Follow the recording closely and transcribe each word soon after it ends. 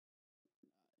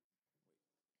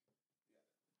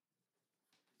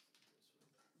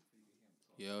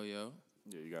Yo, yo.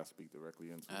 Yeah, you gotta speak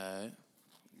directly into it. Alright.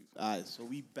 Alright, so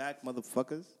we back,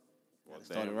 motherfuckers. Well, Gotta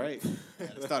start it damn right.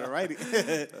 Gotta start it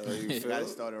right. Gotta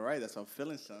start it right. That's how I'm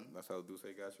feeling, son. That's how Duce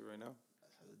got you right now.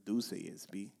 Do say it's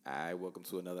B. Alright, welcome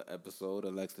to another episode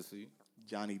of Ecstasy.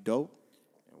 Johnny Dope.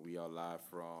 And we are live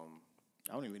from...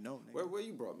 I don't even know, nigga. Where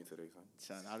you brought me today, son?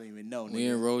 Son, I don't even know, nigga. We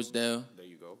in Rosedale. There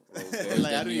you go.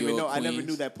 Like, I don't even know. I never Queens.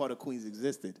 knew that part of Queens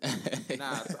existed.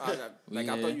 Nah, I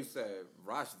thought you said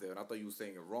Rochdale, and I thought you were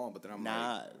saying it wrong, but then I'm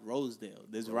like... Rosedale.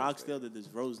 There's Roxdale, then there's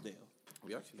Rosedale.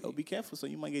 We actually... Yo, be careful, so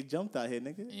you might get jumped out here,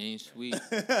 nigga. It ain't sweet.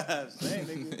 I'm saying,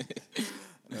 nigga.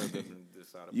 never been from this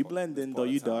side of You part- blend this in, part though.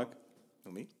 of You town. dark.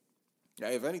 Who, me? Yeah,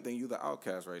 if anything, you the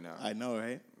outcast right now. I know,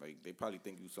 right? Like, they probably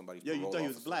think you somebody's Yo, you parole thought he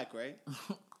was officer. black, right?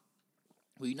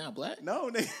 Well, you not black? No,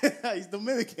 nigga. He's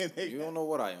Dominican, nigga. You don't know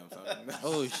what I am, son.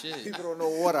 Oh, shit. People don't know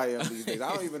what I am these days.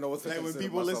 I don't even know what to Like when consider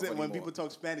people myself listen, when anymore. people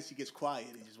talk Spanish, he gets quiet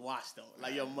and just watch them.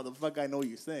 Like, yo, motherfucker, I know what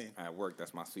you're saying. At work,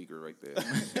 that's my secret right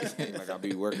there. Like, I'll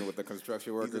be working with the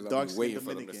construction workers. I'll be dark-skinned waiting for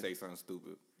them to Dominican. say something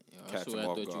stupid. Yo, I Catch swear I them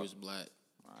off thought you guard. was black.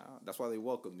 That's why they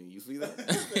welcomed me. You see that?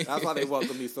 That's why they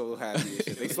welcomed me so happy and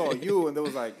shit. They saw you and they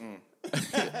was like,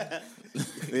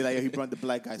 They like, yo, he brought the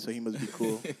black guy, so he must be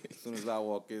cool. As soon as I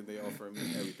walk in, they offer me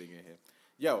everything in here.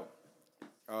 Yo,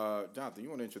 Jonathan, you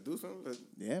want to introduce him?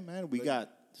 Yeah, man, we got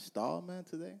Star, man,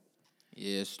 today.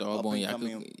 Yeah, Up Starborn. and Y'all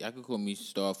coming. could call me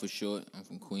Star for short. I'm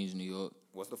from Queens, New York.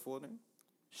 What's the full name?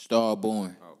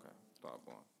 Starborn. Oh, okay,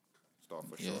 Starborn. Star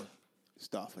for Yeah. short.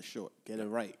 Star for short. Get it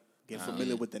right. Get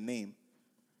familiar with the name.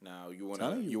 Now,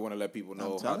 Telling you. you want to let people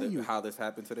know telling you. how this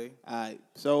happened today? All right,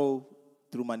 so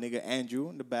through my nigga Andrew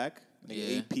in the back, nigga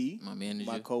Yeah, AP, my manager.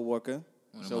 my co-worker.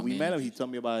 One of So my we met him. He managers. told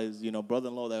me about his,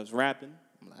 brother-in-law that was rapping.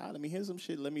 I'm like, let me hear some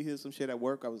shit. Let me hear some shit at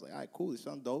work. I was like, all right, cool. It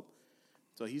sounds dope.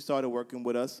 So he started working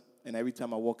with us. And every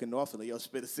time I walk in the office, like, yo,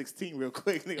 spit a 16 real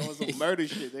quick. Nigga, on some murder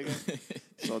shit, nigga.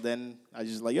 So then I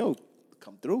just like, yo,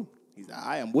 come through. He's like,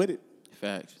 I am with it.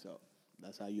 Facts. So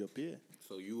that's how you appear.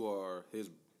 So you are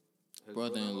his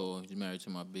Brother-in-law. He's married to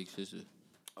my big sister.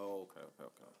 Oh, okay.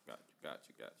 Got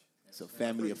you. It's a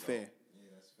family affair.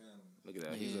 Look at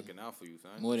that. He's Yeah. looking out for you,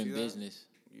 son. More You than see that? business.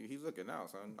 He's looking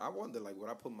out, son. I wonder, like, would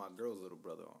I put my girl's little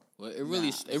brother on? Well, it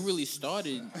really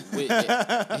started with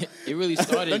it really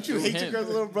started Don't you through hate him. your girl's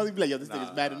little brother? You be like, yo, this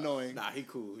nigga's mad annoying. Nah, he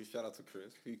cool. Shout out to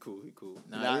Chris. He cool.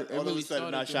 Nah, it all of really a sudden,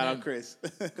 started now through shout out him. Chris.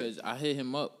 Because I hit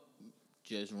him up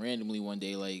just randomly one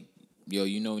day, like, yo,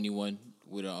 you know anyone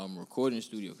with a recording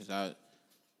studio? Because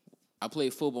I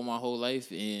played football my whole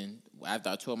life, and after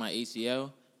I tore my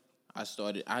ACL,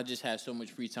 I just had so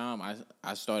much free time.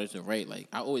 I started to write. Like,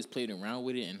 I always played around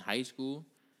with it in high school,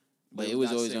 but it was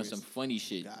not always on serious. some funny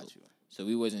shit. Got you. So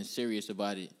we wasn't serious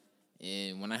about it.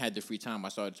 And when I had the free time, I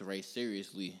started to write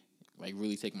seriously, like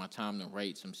really take my time to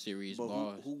write some serious But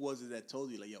bars. who was it that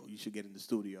told you, like, yo, you should get in the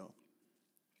studio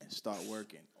and start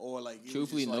working? Or, like, it was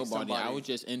Truthfully, just like nobody. I somebody- was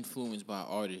just influenced by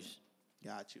artists.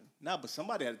 Got you. Nah, but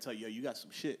somebody had to tell you, yo, you got some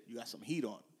shit. You got some heat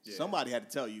on. Yeah. Somebody had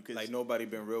to tell you. Cause Like, nobody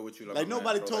been real with you. like I'm gonna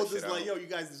nobody throw told that us, shit like, out. yo, you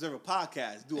guys deserve a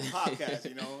podcast. Do a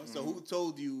podcast, So who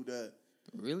told you to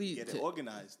Really, get it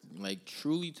organized? like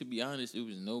truly, to be honest, it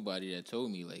was nobody that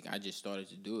told me. Like I just started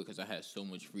to do it because I had so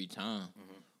much free time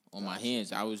on my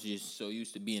hands. I was just so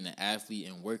used to being an athlete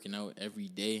and working out every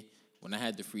day. When I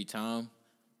had the free time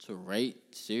to write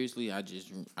seriously, I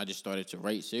just started to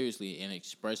write seriously and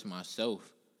express myself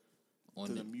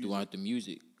throughout the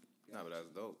music. Nah, but that's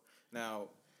dope. Now,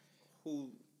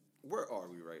 where are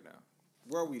we right now?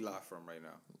 Where are we live from right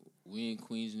now? We in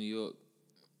Queens, New York.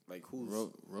 Like, who's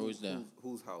Rosedale.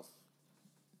 whose house?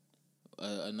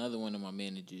 Another one of my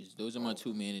managers. Those are my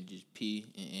two managers, P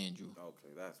and Andrew. Okay,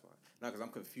 that's why. Now, because I'm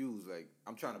confused. Like,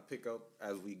 I'm trying to pick up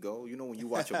as we go. You know, when you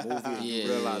watch a movie and you Yeah,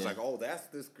 realize, yeah. like, oh, that's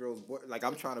this girl's boy. Like,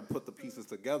 I'm trying to put the pieces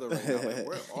together right now. Like,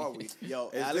 where are we? Yo,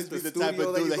 Is Alex be this the type studio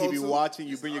of dude that he you be go to? watching.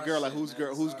 You bring your girl, like, whose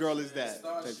girl is that?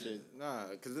 Type shit. Nah,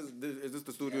 because is this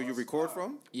the studio you record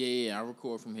from? Yeah, I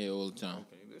record from here all the time.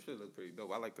 Okay, this shit look pretty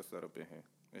dope. I like the setup in here.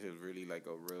 This is really like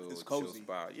a real It's chill cozy.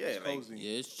 spot. Yeah, It's like, cozy.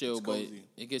 Yeah, it's chill, It's but cozy.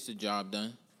 it gets the job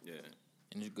done, yeah.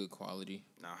 and it's good quality.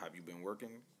 Now, have you been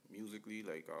working musically,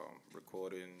 like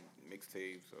recording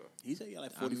mixtapes? He said he got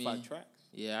like 45 tracks.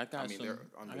 Yeah, I got they're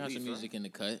some unreleased, music in the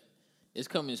cut. It's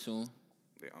coming soon.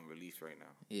 They're unreleased right now.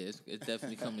 Yeah, it's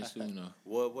definitely coming soon though.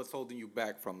 What's holding you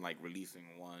back from like releasing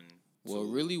one? Well,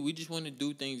 two? really, we just want to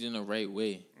do things in the right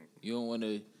way. You don't want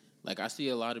to, like, I see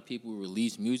a lot of people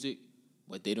release music,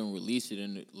 but they don't release it,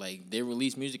 and like they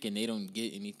release music and they don't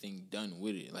get anything done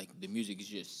with it. Like the music is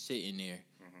just sitting there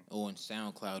on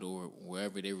SoundCloud or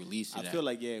wherever they release it. I feel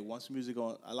like, once music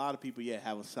on, a lot of people,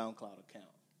 have a SoundCloud account.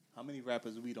 How many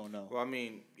rappers we don't know? Well, I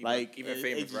mean, even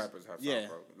famous rappers have SoundCloud.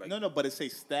 Like, no, but it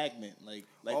says stagnant, like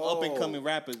up and coming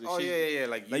rappers. Yeah.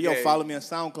 Like yo, follow me on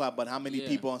SoundCloud, but how many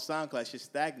people on SoundCloud should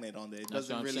stagnate on there? It That's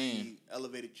doesn't really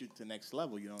elevate you to the next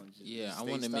level, you know.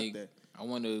 I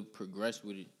want to progress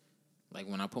with it. Like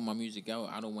when I put my music out,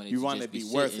 I don't want it. You want to be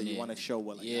worth it. You want to show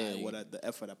what the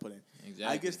effort I put in. Exactly.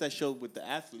 I guess that showed with the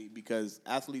athlete because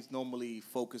athletes normally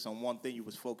focus on one thing. You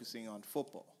was focusing on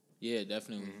football. Yeah,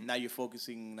 definitely. Mm-hmm. Now you're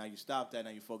focusing. Now you stopped that. Now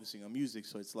you're focusing on music.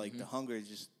 So it's like the hunger is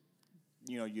just,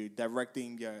 you're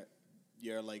directing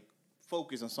your like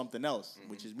focus on something else,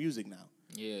 which is music now.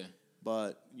 Yeah.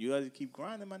 But you got to keep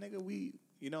grinding, my nigga.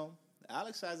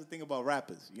 Alex has a thing about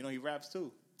rappers. He raps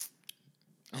too.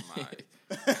 I'm all right.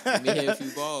 Let me hear a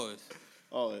few bars.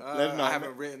 Oh, let him know. I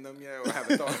haven't written them yet. Or I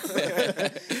haven't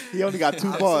thought. He only got 2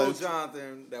 bars. I told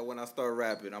Jonathan that when I start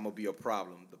rapping, I'm gonna be a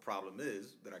problem. The problem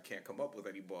is that I can't come up with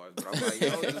any bars. But I'm like,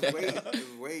 yo,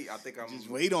 just wait. I think I'm just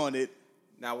wait on it.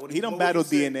 Now, he don't battle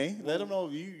DNA. Let him know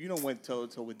you don't went toe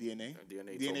to toe with DNA.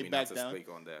 DNA told me not to speak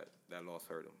on that. That loss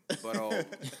hurt him. But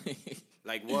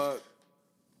like what?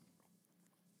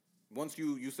 Once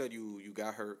you said you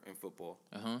got hurt in football,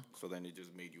 so then it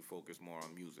just made you focus more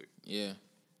on music. Yeah.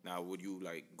 Now, would you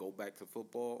like go back to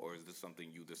football, or is this something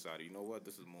you decided? You know what?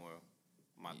 This is more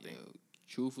my thing.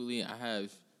 Truthfully, I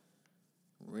have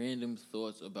random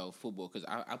thoughts about football because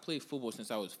I played football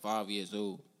since I was 5 years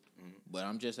old, but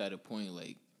I'm just at a point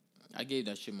like I gave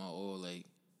that shit my all. Like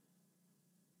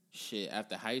shit,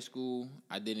 after high school,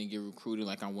 I didn't get recruited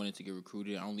like I wanted to get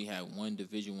recruited. I only had one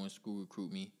Division I school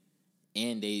recruit me.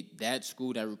 And that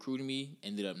school that recruited me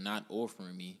ended up not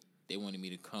offering me. They wanted me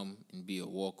to come and be a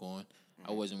walk-on.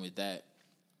 I wasn't with that.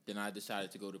 Then I decided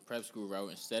to go the prep school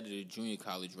route instead of the junior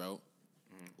college route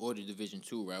or the Division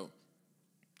II route.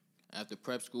 After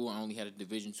prep school, I only had a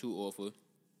Division II offer,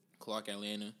 Clark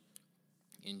Atlanta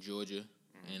in Georgia.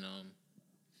 And,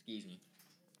 excuse me.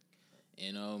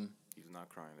 And, he's not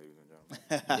crying, ladies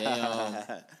and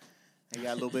gentlemen. He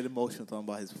got a little bit emotional talking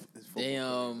about his football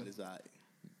career, but it's all right.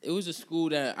 It was a school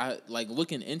that I like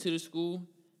looking into the school.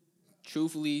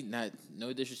 Truthfully,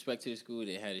 no disrespect to the school,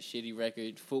 they had a shitty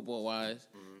record football wise,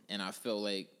 and I felt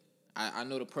like I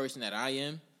know the person that I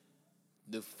am.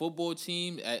 The football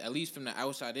team, at least from the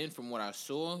outside in, from what I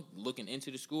saw looking into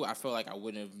the school, I felt like I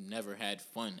would have never had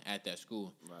fun at that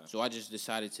school. Right. So I just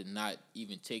decided to not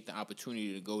even take the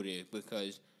opportunity to go there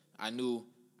because I knew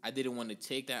I didn't want to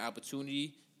take that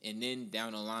opportunity and then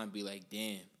down the line be like,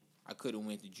 damn. I could have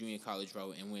went the junior college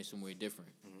route and went somewhere different.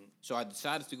 So I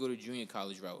decided to go to junior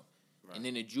college route. Right. And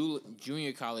then the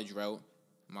junior college route,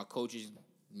 my coaches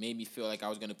made me feel like I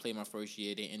was going to play my first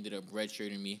year. They ended up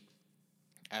redshirting me.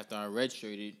 After I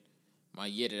redshirted, my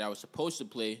year that I was supposed to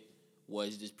play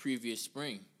was this previous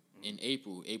spring in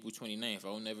April 29th. I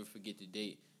will never forget the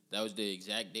date. That was the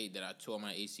exact date that I tore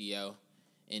my ACL.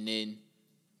 And then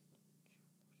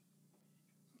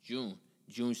June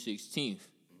 16th.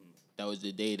 That was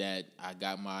the day that I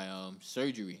got my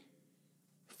surgery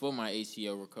for my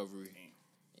ACL recovery.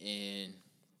 And,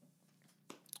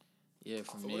 yeah,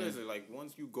 from there. So what is it? Like,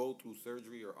 once you go through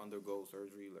surgery or undergo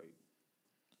surgery, like,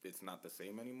 it's not the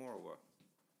same anymore or what?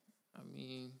 I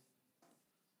mean,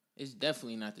 it's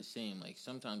definitely not the same. Like,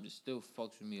 sometimes it still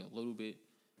fucks with me a little bit,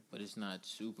 but it's not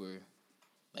super...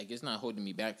 Like, it's not holding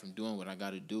me back from doing what I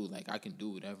got to do. Like, I can do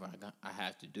whatever I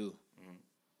have to do.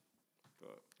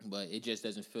 But it just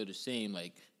doesn't feel the same.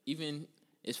 Like, even,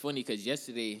 it's funny because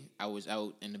yesterday I was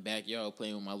out in the backyard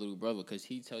playing with my little brother because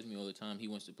he tells me all the time he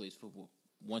wants to play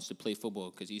football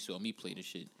because he saw me play this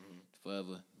shit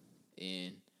forever.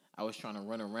 And I was trying to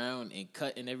run around and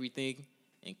cut and everything,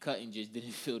 and cutting just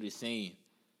didn't feel the same.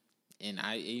 And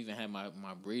I even had my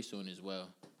brace on as well.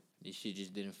 This shit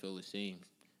just didn't feel the same.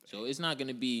 So it's not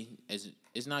gonna be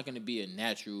a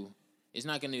natural. It's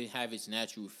not gonna have its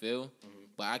natural feel.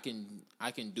 But I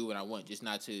can do what I want, just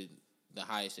not to the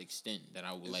highest extent that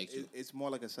I would like to. It's more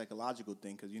like a psychological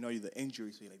thing because you're the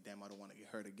injury, so you're like, damn, I don't want to get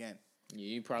hurt again. Yeah,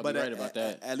 you're probably right about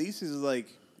that. At least it's like,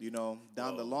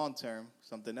 down the long term,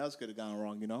 something else could have gone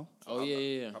wrong, Oh,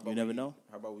 yeah. You never know.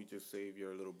 How about we just save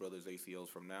your little brother's ACLs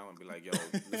from now and be like, yo,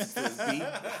 listen to this beat,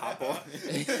 hop on.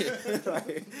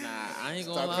 Nah, I ain't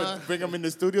gonna lie. Bring him in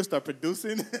the studio, start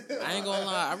producing. I ain't gonna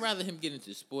lie. I'd rather him get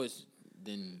into sports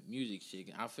than music shit.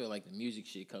 I feel like the music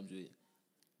shit comes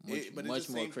with much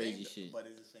more crazy shit. But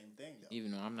it's the same thing, though.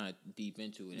 Even though I'm not deep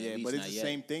into it. Yeah, but it's the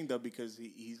same thing, though, because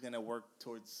he's going to work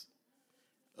towards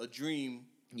a dream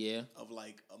of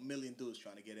like a million dudes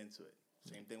trying to get into it.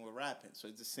 Same thing with rapping. So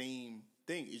it's the same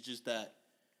thing. It's just that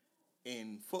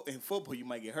in football, you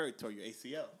might get hurt toward your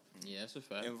ACL. Yeah, that's a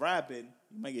fact. And rapping,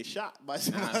 you might get shot by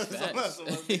some facts.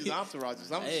 niggas' entourage or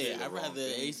something. Hey, shit. I'd rather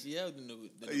ACL than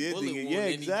the Yeah, bullet wound yeah,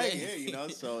 any exactly. day. Yeah, you know,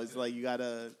 so it's like you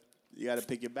gotta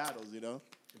pick your battles, you know.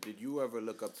 Did you ever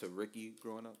look up to Ricky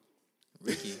growing up?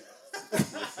 Ricky.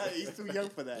 He's too young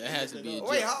for that. That has to be a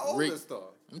Wait, how old Rick, is Star?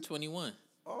 I'm 21.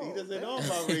 Oh, He doesn't damn. know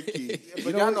about Ricky.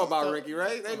 But y'all know about Ricky,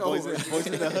 right? They know Boys, who Ricky Boys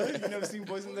in the Hood. You never seen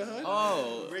Boys in the Hood?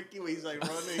 Oh. Ricky, where he's like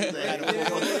running. He's like, had a Yeah,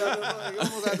 football. he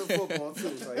almost had the football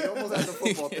too. So he almost had the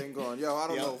football thing going. Yo, I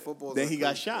don't know football. Then he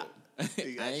got shot.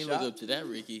 He got I ain't shot. look up to that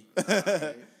Ricky.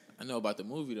 I know about the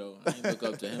movie though. I ain't look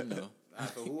up to him though.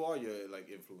 So who are your like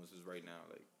influences right now?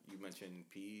 Like you mentioned,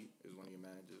 P is one of your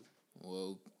managers.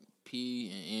 Well,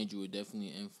 P and Andrew are definitely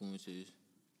influences.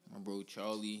 My bro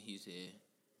Charlie, he's here.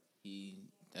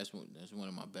 That's one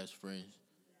of my best friends.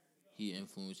 He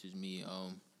influences me.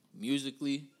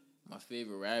 Musically, my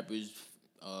favorite rappers,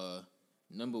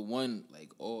 number one like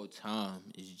all time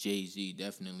is Jay-Z,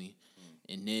 definitely.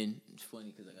 And then it's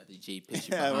funny because I got the J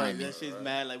picture Yeah, behind right. me. That shit's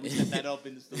mad. Like we set that up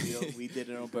in the studio. We did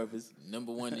it on purpose.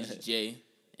 Number one is Jay,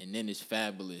 and then it's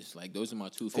Fabulous. Like those are my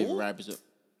two favorite rappers.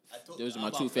 Those are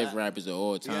my two favorite rappers of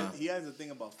all time. He has a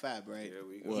thing about Fab, right?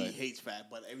 Yeah, He hates Fab,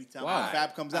 but every time Why?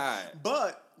 Fab comes out,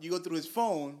 but you go through his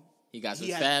phone. He got some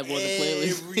He has Fab on the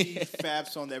playlist. every Fab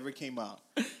song that ever came out.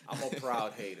 I'm a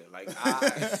proud hater. Like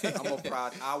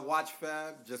I watch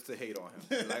Fab just to hate on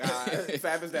him. Like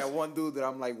Fab is that one dude that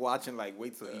I'm like watching. Like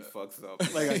wait till he fucks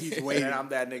up. Like he's waiting. And I'm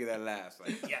that nigga that laughs.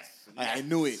 Like yes. I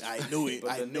knew it. I knew it.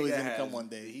 But I the knew he's nigga gonna come one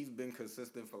day. He's been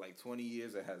consistent for like 20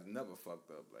 years and has never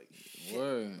fucked up. Like shit.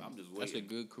 Word. I'm just waiting. That's a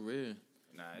good career.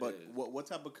 Nah, But it is. what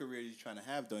type of career are you trying to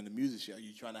have during the music shit? Are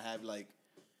you trying to have like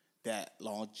that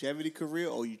longevity career,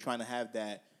 or are you trying to have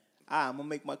that? I'm gonna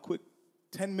make my quick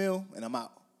 10 mil and I'm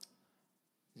out.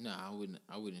 No,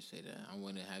 I wouldn't say that. I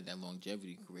want to have that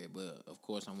longevity career, but of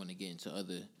course I want to get into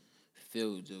other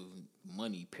fields of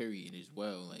money. Period, as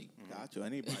well. Like Got you.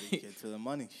 Anybody get to the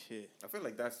money? Shit. I feel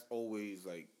like that's always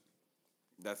like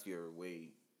that's your way.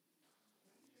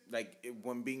 Like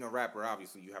when being a rapper,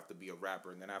 obviously you have to be a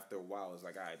rapper, and then after a while, it's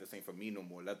like, all right, this ain't for me no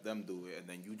more. Let them do it, and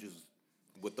then you just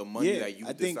with the money that you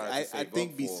decide to save I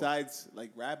think up besides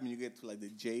like rapping, you get to like the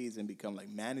J's and become like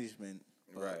management.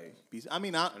 Right. I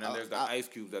mean, and then there's the Ice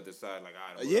Cubes that decide like,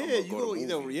 all right, yeah, I'm gonna you go to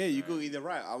either. movies, Yeah, you right? go either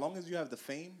right. As long as you have the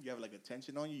fame, you have like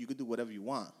attention on you. You could do whatever you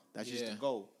want. That's just the Yeah.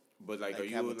 goal. But like, Like,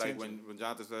 are have you like attention. when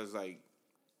Jonathan says like,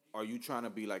 are you trying to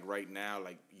be like right now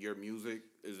like your music?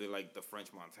 Is it like the French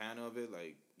Montana of it?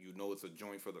 Like you know it's a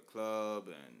joint for the club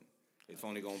and it's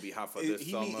only gonna be hot for this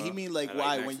summer. He mean like and,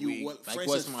 why next when you week. what? Like, For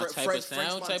what's instance, my type of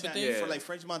sound type of Montana, thing? for Yeah. like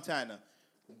French Montana,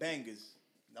 bangers,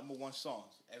 #1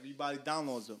 songs. Everybody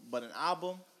downloads them, but an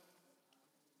album,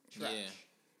 trash.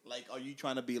 Yeah. Like, are you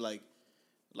trying to be like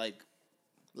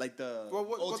the Well,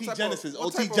 what OT type of- Genesis? what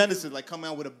OT type of Genesis, like coming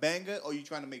out with a banger, or you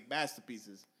trying to make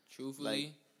masterpieces?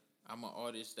 Truthfully, I'm an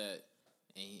artist that,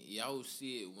 and y'all will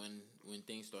see it when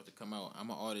things start to come out. I'm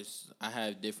an artist. I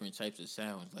have different types of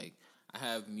sounds. Like I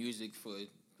have music for the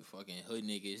fucking hood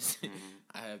niggas.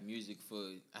 I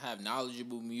have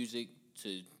knowledgeable music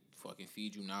to fucking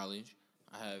feed you knowledge.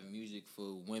 I have music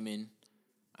for women.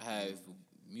 I have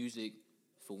music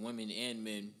for women and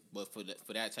men, but for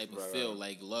that type of feel,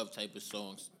 like love type of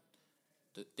songs.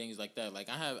 Things like that. Like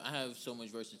I have so much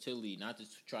versatility. Not to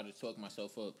try to talk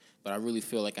myself up, but I really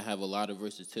feel like I have a lot of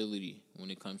versatility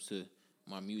when it comes to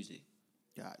my music,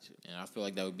 Gotcha. and I feel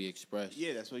like that would be expressed.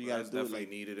 Yeah, that's what you That's got to do. definitely Like,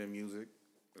 needed in music.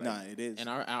 Like, nah, it is. And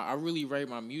I really write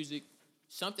my music.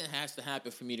 Something has to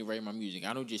happen for me to write my music.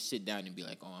 I don't just sit down and be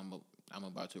like, oh, I'm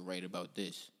about to write about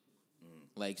this.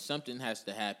 Like something has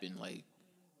to happen. Like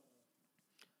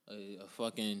a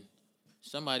fucking.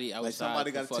 Somebody outside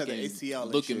somebody gotta fucking tell the ACL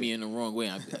like look at shit. me in the wrong way.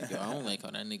 I'd be like, yo, I don't like how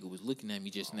that nigga was looking at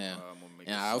me just now. I'm gonna make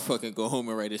And a I'll song. fucking go home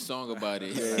and write a song about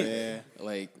it. Yeah.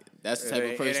 Like, that's the It type of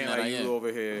ain't person that like I you am.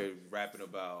 over here rapping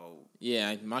about.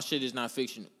 Yeah, my shit is not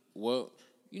fiction. Well,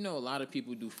 you know, a lot of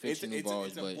people do fictional bars,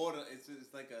 it's a but border. It's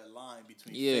like a line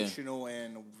between Yeah. fictional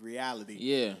and reality.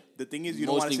 yeah. The thing is, you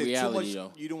don't want to Mostly say reality, too though.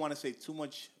 much. You don't want to say too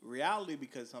much reality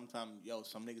because sometimes,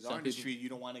 some niggas Some are in the people- street. You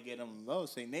don't want to get them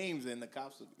say names, and the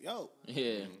cops,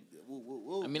 Yeah.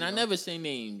 woo, I mean, you I know? never say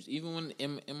names, even when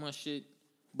in my shit.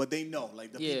 But they know,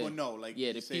 like the Yeah. people know, like Yeah,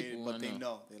 you the say people it, but I they know.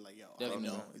 know. They're like, I Definitely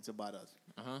know know. it's about us.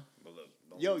 But look,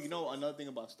 don't Yo, listen. you know another thing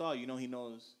about Star. He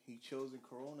knows he chose the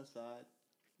Corona side.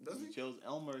 Does he? chose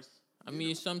Elmer's. I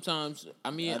mean, sometimes.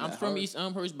 I mean, Yeah, I'm that from hurt. East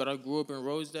Elmhurst, but I grew up in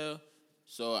Rosedale,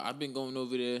 so I've been going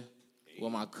over there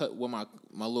with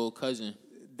my little cousin.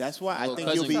 That's why I Well,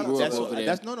 think you'll cousin be. grew up That's, over there.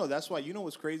 that's no. That's why you know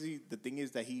what's crazy. The thing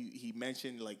is that he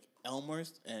mentioned like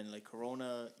Elmhurst and like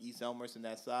Corona, East Elmhurst, and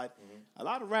that side. A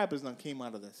lot of rappers done came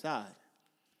out of that side.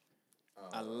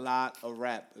 A lot of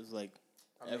rap is like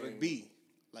Eric B.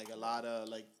 Like a lot of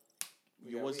like.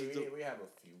 We have a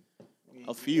few.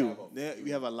 A few. We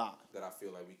have a lot. That I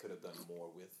feel like we could have done more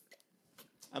with.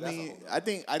 I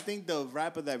think the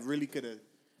rapper that really could have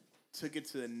took it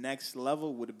to the next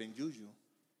level would have been Juju.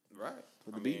 Right.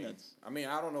 For the Beatnuts. I mean,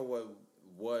 I don't know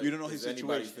what you don't know is his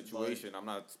anybody's situation. situation. I'm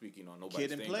not speaking on nobody's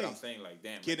Kid and thing, Play. but I'm saying like,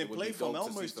 damn. Kid like, and Play from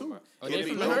Elmhurst too. Oh, It they would be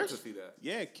from the dope Hearst? to see that.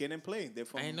 Yeah, Kid and Play. They're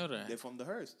from. I didn't know that. They're from the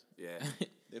Hearst. Yeah.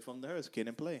 They're from the Hearst. Kid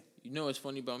and Play. You know what's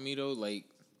funny about me though? Like,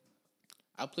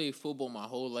 I played football my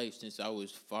whole life since I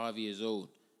was 5 years old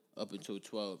up until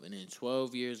 12. And then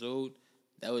 12 years old,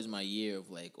 that was my year of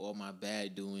like all my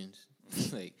bad doings,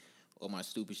 like all my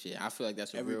stupid shit. I feel like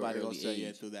that's a Everybody real goes early through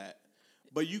age. through that.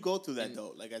 But you go through that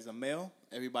though. Like as a male,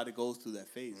 everybody goes through that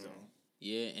phase though.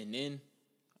 Yeah, and then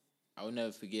I will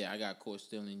never forget, I got caught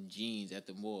stealing jeans at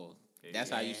the mall.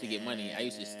 That's how I used to get money. I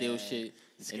used to steal shit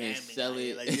and then sell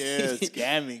it. Like, yeah,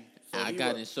 scamming. I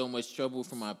got in so much trouble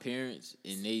from my parents,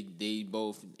 and they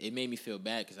both. It made me feel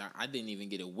bad because I didn't even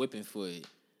get a whipping for it.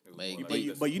 Like,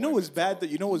 But you know what's bad though?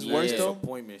 You know what's worse Yeah. though?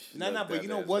 Disappointment. Nah. But you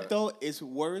know what though? It's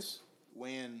worse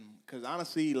when, because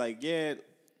honestly, like yeah,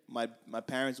 my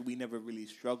parents, we never really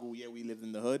struggled. Yeah, we lived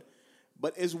in the hood,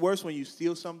 but it's worse when you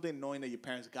steal something knowing that your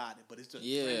parents got it. But it's just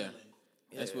Yeah.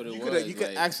 That's what it you was. You could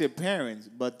like, ask your parents,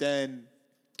 but then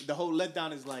the whole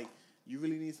letdown is like, you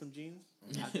really need some jeans?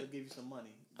 I could give you some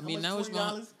money. I mean, How much,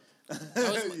 that was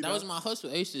 $20? that was my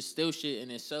hustle. I used to steal shit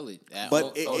and then sell it.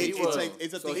 But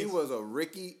It's a thing. he was a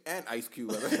Ricky and Ice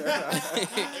Cube. Like,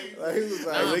 he was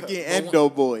like Ricky and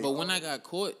Doughboy. But when I got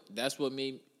caught, that's what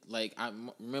made. Like,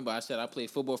 remember I said I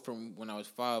played football from when I was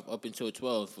 5 up until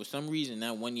 12. For some reason,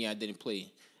 that 1 year I didn't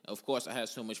play. Of course, I had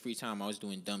so much free time. I was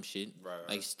doing dumb shit,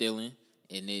 like stealing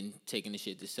and then taking the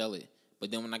shit to sell it.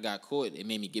 But then when I got caught, it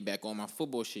made me get back on my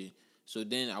football shit. So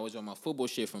then I was on my football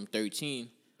shit from 13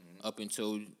 up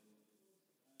until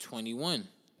 21.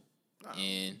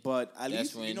 And but at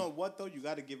least when, you know what though, you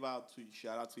got to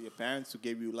shout out to your parents who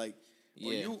gave you like,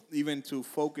 or Yeah. you even to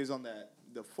focus on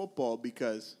the football,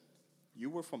 because you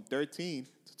were from 13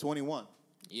 to 21.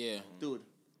 yeah. Dude,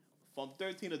 from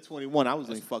 13 to 21, I was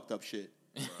doing fucked up shit.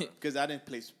 Because I didn't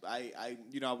play.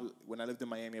 When I lived in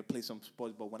Miami, I played some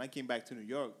sports. But when I came back to New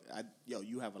York,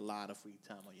 you have a lot of free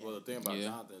time on your Well, the thing about Yeah.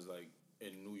 Jonathan is like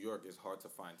in New York, it's hard to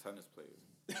find tennis players.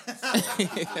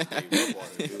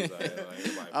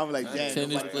 I'm like, damn, Tennis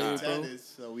nobody player, played bro.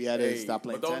 tennis, so we had to stop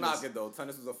playing But don't tennis. knock it though.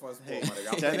 Tennis is a fun sport. My nigga.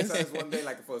 I played tennis one day,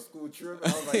 like for a school trip.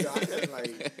 And I was like, yo, I didn't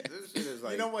like this shit is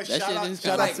like. You know what? That Shout shit out, is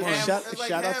shout kinda out, It's to, like shout, it's like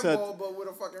shout out handball, to, but with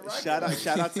a fucking racket.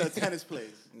 shout out to the tennis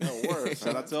players. No word.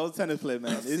 Shout out to all the tennis players,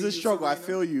 man. see It's you, a struggle. I Serena.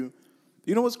 feel you.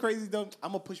 You know what's crazy though?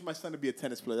 I'm gonna push my son to be a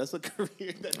tennis player. That's a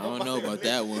career that I don't know about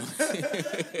that one.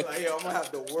 Like, yo, I'm gonna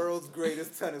have the world's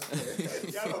greatest tennis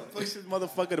player. Y'all gonna push this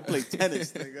motherfucker to play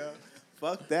tennis, nigga.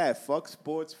 Fuck that. Fuck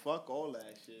sports. Fuck all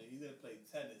that shit. He's gonna play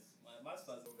tennis. My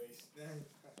son's a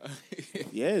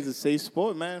waste. Yeah, it's a safe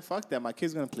sport, man. Fuck that. My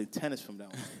kid's gonna play tennis from now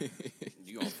on.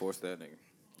 You gonna force that nigga?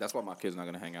 That's why my kid's not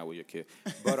gonna hang out with your kid.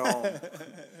 But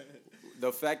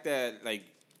the fact that like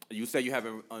you said you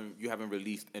haven't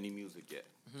released any music yet,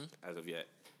 as of yet.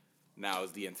 Now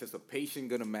is the anticipation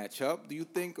gonna match up? Do you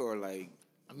think, or like?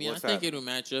 I mean, I what's think happening? it'll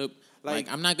match up. Like-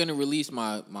 Like, I'm not gonna release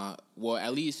my well,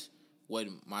 at least what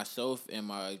myself and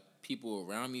my people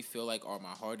around me feel like are my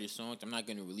hardest songs. I'm not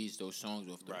gonna release those songs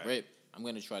off the Right. rip. I'm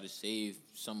gonna try to save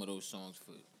some of those songs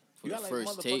for You the got like first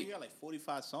motherfucker, tape. you got like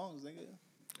 45 songs, nigga.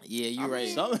 Yeah, you're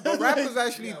right. But rappers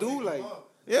actually do like,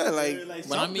 yeah, like.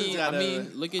 But I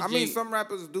mean, look at I mean, Jay. some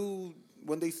rappers do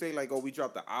when they say like, "Oh, we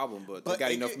dropped the album," but they But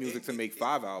got it enough could- music to make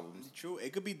 5 albums. True.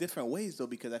 It could be different ways though,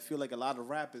 because I feel like a lot of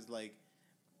rap is like,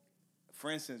 for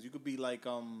instance, you could be like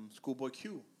Schoolboy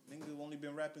Q. Nigga who only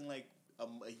been rapping like a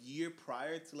year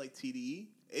prior to like TDE.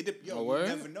 You word?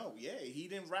 never know. Yeah, he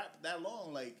didn't rap that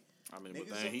long. Like, I mean, niggas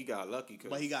but then he got lucky because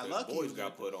But he got lucky. boys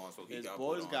got put on, so he his got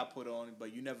boys put on. got put on,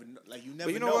 but you never know. Like, you never.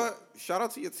 But you know what? Shout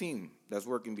out to your team that's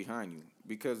working behind you,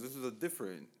 because this is a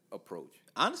different approach.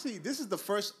 Honestly, this is the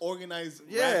first organized.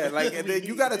 Yeah, rap like, and then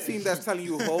you got a team that's telling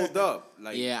you, hold up.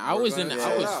 Like, Yeah, I we're was gonna in.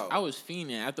 chill out. I was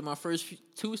fiending after my first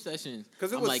 2 sessions.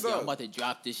 'Cause it I'm was like, yo, suck. I'm about to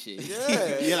drop this shit.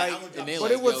 Yeah, Yeah, like, like, and they but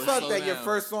like, it was yo, suck slow that your down.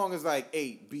 first song is like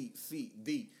A, B, C,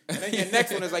 D. And then your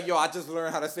next one is like, yo, I just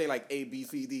learned how to say like A, B,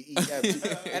 C, D, E, F, G. And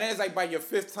then it's like by your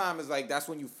fifth time, it's like that's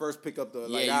when you first pick up the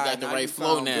like, you got the right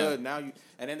flow now. Good. Now you,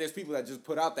 and then there's people that just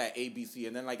put out that A, B, C,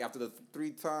 and then like after the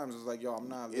 3 times, it's like, yo, I'm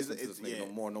not listening to this nigga no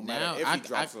more. No matter if he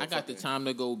drops. I got the time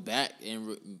to go back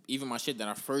and even my shit that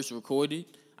I first recorded,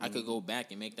 I could go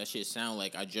back and make that shit sound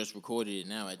like I just recorded it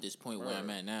now at this point where I'm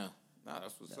at now. Nah,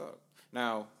 that's what's up.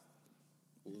 Now,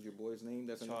 what was your boy's name?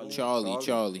 That's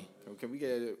Charlie. Can we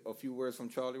get a few words from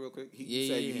Charlie real quick? He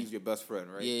said he's your best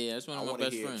friend, right? Yeah, that's one of my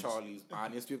best friends. Charlie's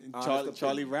honest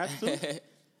Charlie raps too?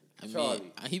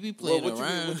 Charlie, he be playing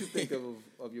around. What you think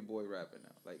of your boy rapping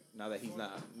now? Like now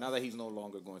that he's no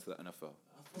longer going to the NFL.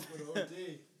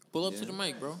 Pull up to the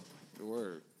mic, bro. The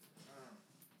word.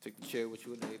 Take the chair with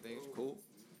you and everything. It's cool.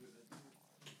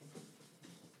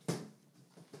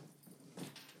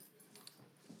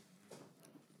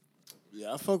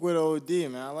 Yeah, I fuck with OD,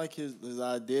 man. I like his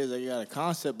ideas. Like, he got a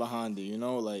concept behind it, you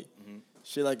know? Like,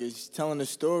 shit like it's telling a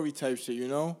story type shit, you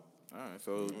know? All right,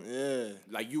 so yeah,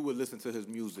 like you would listen to his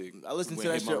music. I listen to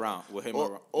that shit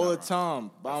all the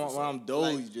time. But when I'm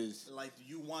dolly, just like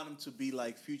you want him to be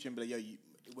like Future and be like, yo,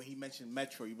 when he mentioned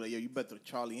Metro, you be like, yo, you better throw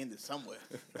Charlie in there somewhere.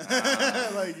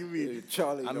 Like you mean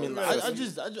Charlie? I mean,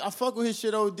 I fuck with his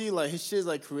shit OD. Like his shit's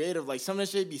like creative. Like some of that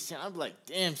shit be saying, I'm like,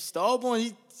 damn, Starborn,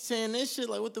 he saying this shit.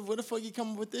 Like where the fuck he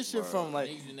coming with this shit from? Like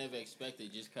niggas never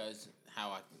expected just cause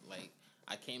how I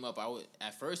came up.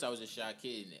 At first I was a shy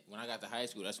kid. When I got to high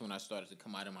school, that's when I started to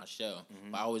come out of my shell.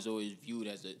 But I was always viewed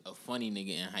as a funny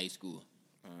nigga in high school.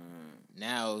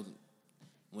 Now,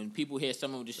 when people hear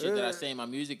some of the shit that I say in my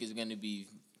music, is gonna be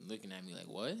looking at me like,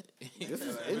 what? This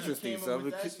is interesting. Where came up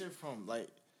with that shit from? Like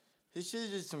his shit is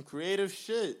just some creative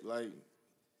shit. Like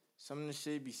some of the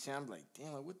shit be saying, I'm like,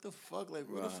 damn, like what the fuck? Like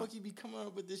where the fuck you be coming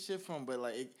up with this shit from? But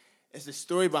like it's a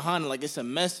story behind it. Like it's a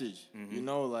message. You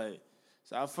know, like.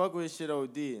 So I fuck with his shit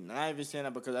OD, and I ain't even saying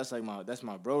that because that's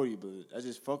my brody, but I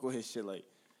just fuck with his shit. Like,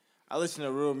 I listen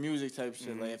to real music type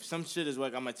shit. Like, if some shit is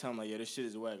whack, I might tell him like, yo, this shit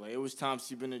is whack. Like, it was times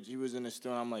he was in the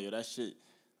store, and I'm like, yo, that shit,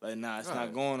 like, nah, it's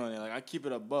not going on there. Like, I keep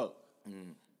it a buck.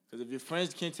 Because if your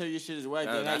friends can't tell you your shit is whack,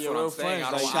 they're not your real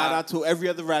friends. Like, shout out to every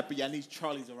other rapper. Y'all need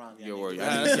Charlies around. Every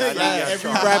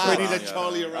rapper needs a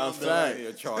Charlie around.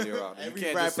 A Charlie around. You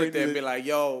can't just sit there and be like,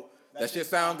 yo, that shit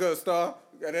sound good, Star.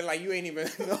 And then, like, you ain't even...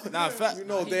 you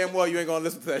know damn well you ain't gonna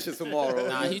listen to that shit tomorrow.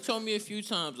 Nah, he told me a few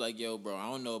times, like, yo, bro,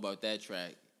 I don't know about that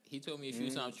track. He told me a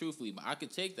few times truthfully, but I could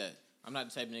take that. I'm not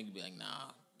the type of nigga to be like, nah,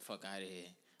 fuck out of here.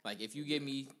 Like, if you give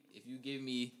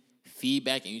me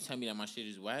feedback and you tell me that my shit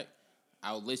is whack,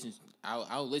 I'll listen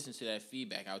to that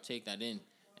feedback. I'll take that in,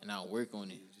 and I'll work on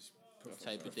it.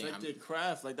 Type of thing. Perfected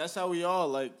craft. Like, that's how we all,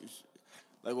 like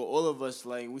with all of us,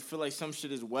 like, we feel like some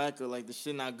shit is whack or, like, the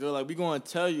shit not good. Like, we gonna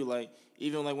tell you, like,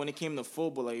 even, like, when it came to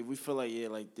football, like, if we feel like, yeah,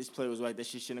 like, this play was whack, that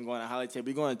shit shouldn't go on a highlight tape,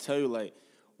 we gonna tell you, like,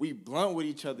 we blunt with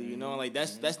each other, you know? Like,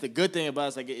 that's the good thing about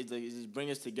us. Like, it just bring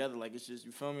us together. Like, it's just,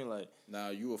 you feel me? Like... Now,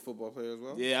 you a football player as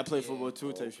well? Yeah, I play football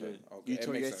too, type shit. Okay. You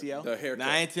tore your ACL? The haircut.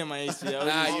 Nah, I ain't tear my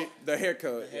ACL. The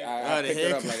haircut. I picked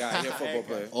it up like, you're a football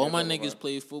player. All my niggas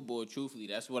play football, truthfully.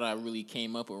 That's what I really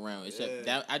came up around. Except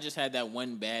that I just had that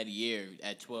one bad year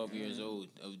at 12 years old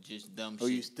of just dumb shit. Oh,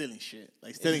 you stealing shit.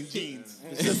 Like stealing jeans.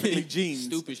 Specifically jeans.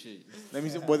 Stupid shit. Let me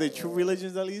see. Were they true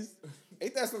religions at least?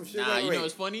 Ain't that some shit? Nah, you know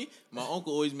what's funny? My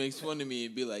uncle always makes fun of me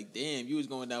and be like, damn, you was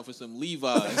going down for some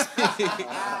Levi's.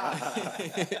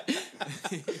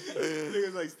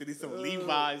 Niggas like stealing some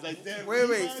Levi's. Like, damn.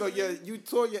 Wait. So you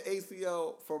tore your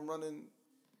ACL from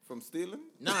stealing?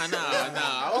 Nah.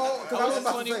 Oh, I was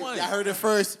 21. I heard it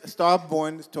first.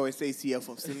 Starborn tore his ACL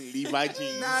from stealing Levi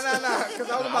jeans. Nah. Because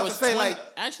I was about to say 20. like.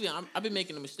 Actually, I've been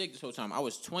making a mistake this whole time. I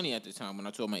was 20 at the time when I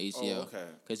tore my ACL. Oh, okay.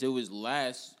 Because it was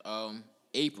last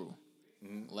April.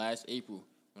 Last April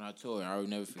when I tore it. I would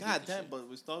never forget. God damn, but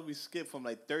we skipped from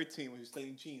like 13 when he was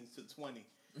stealing jeans to 20.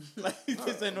 Like,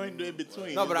 there's nothing in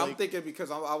between. No, but I'm thinking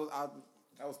because I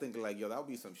was thinking like, yo, that would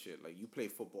be some shit. Like, you play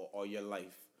football all your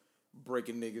life,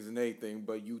 breaking niggas and everything,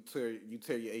 but you tear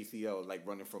your ACL like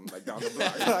running from like down the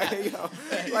block. Like, yo,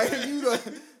 like you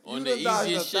on the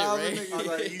easiest shit, right? On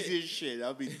the easiest shit.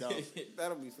 That'll be dumb.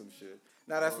 That'll be some shit.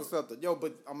 Now that's what's up. Yo,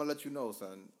 but I'm gonna let you know,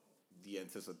 son. The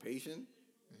anticipation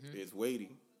is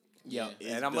waiting. Yeah,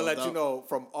 and I'm gonna let you know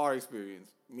from our experience.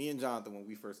 Me and Jonathan, when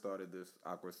we first started this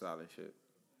Awkd Silence shit,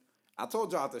 I told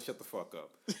Jonathan shut the fuck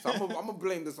up. So I'm gonna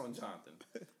blame this on Jonathan.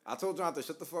 I told Jonathan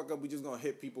shut the fuck up. We just gonna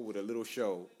hit people with a little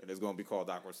show, and it's gonna be called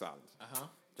Awkd Silence.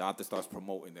 Jonathan starts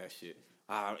promoting that shit.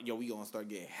 Yo, we gonna start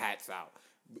getting hats out.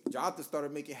 Jonathan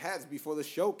started making hats before the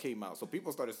show came out. So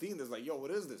people started seeing this like, yo,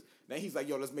 what is this? Then he's like,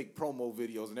 yo, let's make promo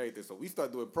videos and everything. So we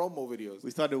started doing promo videos.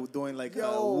 We started doing like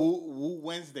Yo. Woo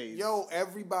Wednesdays. Yo,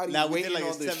 everybody Now, we waiting did,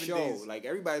 like, on the 7 show. days. Like,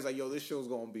 everybody's like, yo, this show's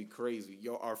going to be crazy.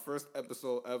 Yo, our first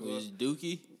episode ever. Was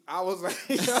Dookie? I was like,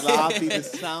 Sloppy, the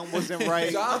sound wasn't right.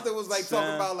 Jonathan was like talking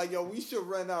Sound. about like, yo, we should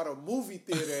rent out a movie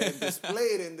theater and display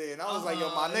it in there. And I was like,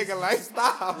 yo, my nigga, like,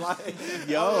 stop. Like,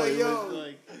 Yo, I was like, it yo. was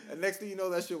like... And next thing you know,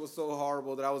 that shit was so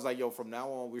horrible that I was like, yo, from now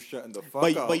on, we're shutting the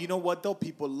fuck up. But you know what though?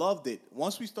 People loved it.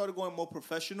 Once we started going more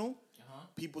professional,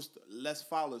 people less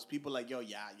followers. People like, yo,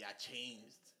 yeah,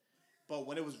 changed. But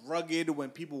when it was rugged, when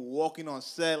people were walking on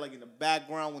set, like in the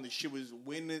background, when the shit was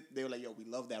winning, they were like, yo, we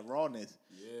love that rawness.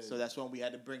 Yeah. So that's when we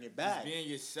had to bring it back. Just being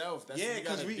yourself. That's Yeah, what you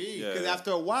gotta be. because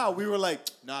after a while, we were like,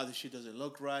 nah, this shit doesn't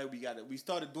look right. We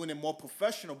started doing it more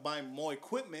professional, buying more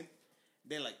equipment.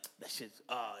 They're like, that shit's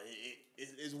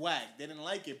it's whack. They didn't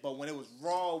like it. But when it was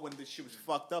raw, when the shit was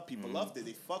fucked up, people loved it.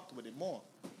 They fucked with it more.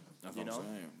 That's you what know? I'm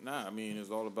saying. Nah, I mean,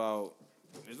 it's all about,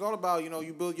 you know,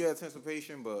 you build your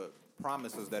anticipation, but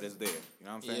promises that it's there. You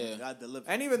know what I'm saying? Yeah. God deliver.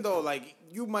 And even though, like,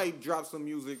 you might drop some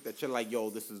music that you're like, yo,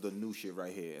 this is the new shit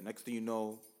right here. And next thing you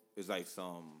know, it's like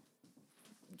some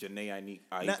Janae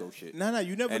Aiko shit. No,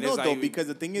 you never And know, it's though, like, because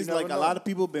the thing you is, never like, know. a lot of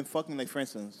people been fucking, like, for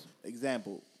instance,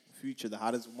 example, Future,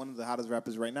 one of the hottest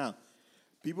rappers right now.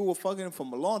 People were fucking him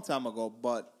from a long time ago,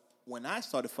 but when I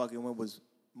started fucking him, it was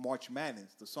March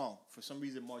Madness, the song. For some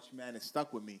reason, March Madness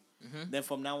stuck with me. Then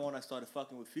from now on, I started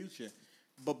fucking with Future.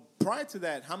 But prior to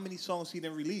that, how many songs he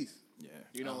didn't release? Yeah.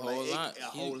 You know, A whole lot.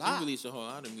 A He whole lot. released a whole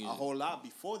lot of music. A whole lot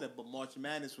before that, but March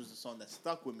Madness was the song that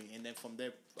stuck with me. And then from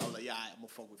there, I was like, yeah, I'm going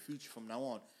to fuck with Future from now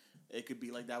on. It could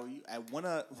be like that. At one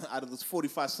out of those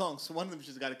 45 songs, one of them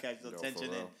just got to catch the attention.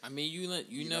 for real. And I mean, you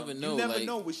never know. You never like,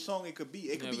 know which song it could be.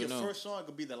 It could be your never know. first song. It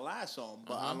could be the last song.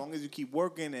 But as long as you keep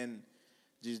working and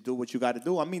just do what you got to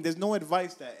do. I mean, there's no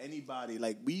advice that anybody,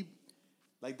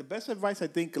 the best advice, I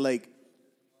think, like,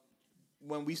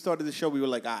 when we started the show, we were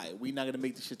like, all right, we're not going to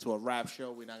make this shit to a rap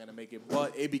show. We're not going to make it.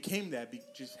 But it became that. It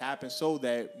just happened so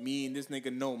that me and this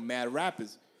nigga know mad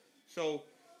rappers. So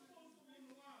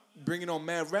bringing on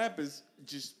mad rappers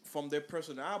just from their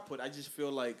personal output, I just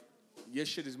feel like your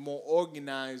shit is more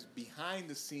organized behind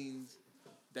the scenes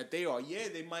that they are. Yeah,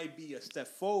 they might be a step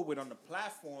forward on the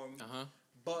platform,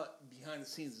 but behind the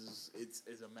scenes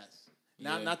is a mess.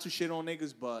 Yeah. Not to shit on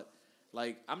niggas, but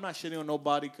like I'm not shitting on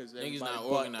nobody because niggas not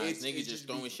organized. Niggas just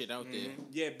throwing shit out there.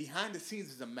 Yeah, behind the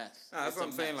scenes is a mess. Nah, that's It's what a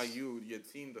I'm saying. mess. Like your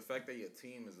team, the fact that your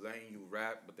team is letting you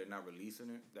rap, but they're not releasing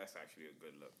it, that's actually a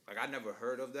good look. Like I never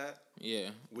heard of that. Yeah,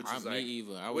 Which me is like,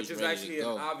 either. I which was is ready actually to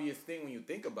go. an obvious thing when you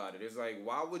think about it. It's like,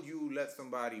 why would you let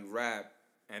somebody rap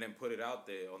and then put it out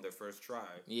there on their first try?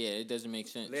 Yeah, it doesn't make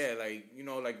sense. Yeah, like you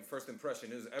know, like first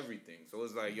impression is everything. So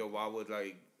it's like, yo, why would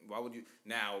you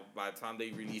now? By the time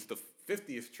they release the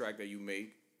 50th track that you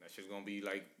make, that shit's gonna be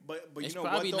like. But It's you know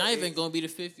probably what, though? not even gonna be the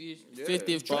 50th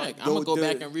Yeah. track. But I'm gonna go the-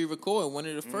 back and re-record one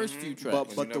of the first few tracks. But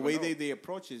You the never way know. they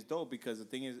approach it is dope because the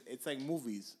thing is, it's like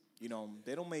movies. You know,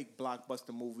 they don't make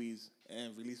blockbuster movies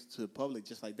and release it to the public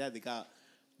just like that.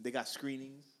 They got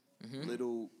screenings,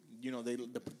 little. You know,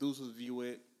 the producers view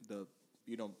it. The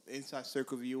inside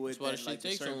circle view it. That's why the then, shit the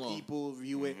takes so certain long. people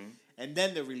view it, and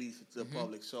then they release it to the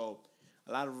public. So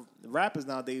a lot of rappers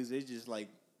nowadays, they just like,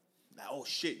 oh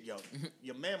shit, yo,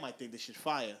 your man might think this shit's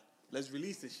fire. Let's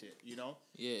release this shit. You know.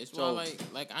 Yeah, it's So- why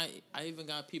like I even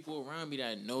got people around me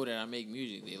that know that I make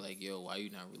music. They like, yo, why you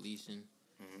not releasing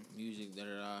music?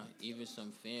 Even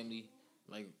some family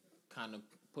like kind of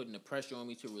putting the pressure on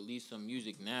me to release some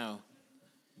music now.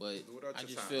 But Do it out I your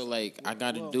just time. feel like I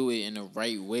got to Well- do it in the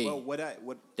right way.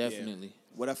 Well, Definitely.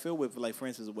 What I feel with, like, for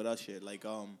instance, with us shit, like,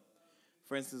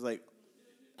 for instance, like,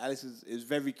 Alex is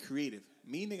very creative.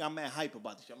 Me, nigga, I'm mad hype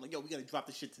about this shit. I'm like, yo, we gotta drop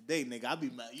this shit today, nigga. I'll be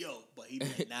mad, yo, but he be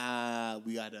like, nah,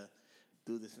 we gotta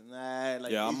do this and that.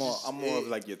 Like, Yeah, I'm it's more just- of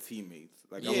like your teammates.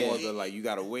 Like Yeah. I'm more of the like you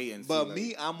gotta wait and. But see, like,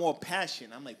 me, I'm more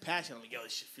passionate. I'm like passionate. I'm like, yo,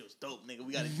 this shit feels dope, nigga.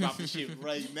 We gotta drop this shit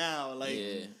right now. Like,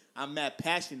 Yeah. I'm mad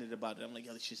passionate about it. I'm like,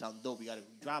 yo, this shit sounds dope. We gotta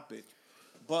drop it.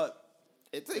 But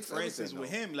it takes for instance, everything,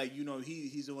 with though. him, like, you know,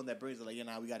 he's the one that brings it. Like,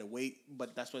 we gotta wait.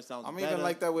 But that's what it sounds. I'm better. even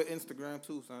like that with Instagram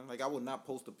too, son. Like I would not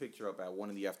post a picture up at 1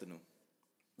 in the afternoon.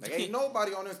 Like ain't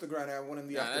nobody on Instagram at 1 in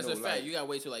the Nah, afternoon. that's a fact. Like, You gotta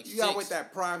wait till like you 6. gotta wait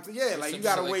that prime. Yeah, like some you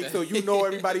gotta shit like wait that. till you know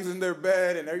everybody's in their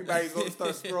bed and everybody's gonna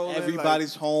start scrolling.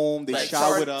 Everybody's home. They like,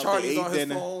 showered up. Charlie's They on ate his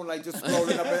dinner. phone, like just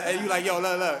scrolling up, and you like, yo,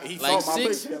 look, he Like saw my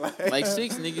 6, picture. like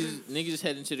 6 niggas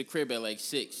heading to the crib at like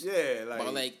 6. Yeah, like By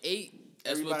like 8,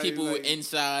 That's what Everybody, people like-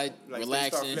 inside Like relaxing. they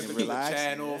start flipping and through the relaxing,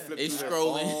 channel, yeah. flip They through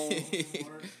scrolling. their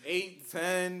phone. 8,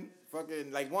 10,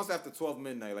 fucking like once after 12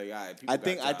 midnight, like all right, people I got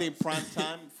think jobs. prime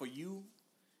time for you,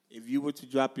 if you were to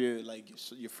drop your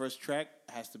your first track,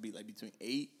 has to be like between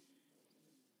 8,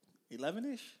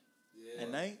 11-ish at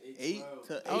night, 8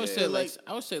 to 8. I would to say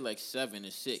I would say like 7 or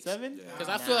 6. 7. Because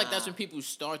I feel like that's when people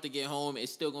start to get home.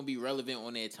 It's still gonna be relevant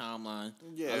on their timeline.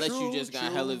 Yeah. Unless you True, just got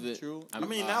true, hell of it. true. I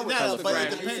mean, now with Nah, but it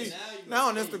Instagram, you depends. see, now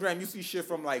on Instagram, you see shit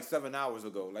from like 7 hours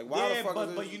ago. Like, why the Yeah, fuck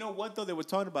is but this? you know what though they were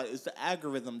talking about is the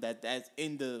algorithm that's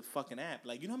in the fucking app.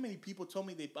 Like, you know how many people told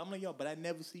me I'm like, yo, but I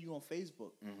never see you on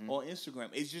Facebook or Instagram.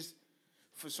 It's just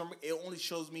for some it only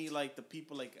shows me like the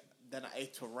people like that I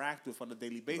interact with on a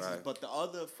daily basis. Right. But the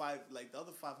other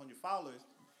 500 followers,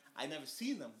 I never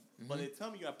see them. But they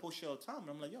tell me I post shit all the time. And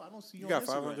I'm like, yo, I don't see you, You on got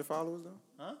Instagram. 500 followers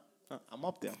though? Huh? I'm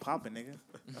up there. I'm popping, nigga.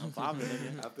 I'm popping,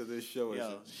 nigga. After this show, and Yo,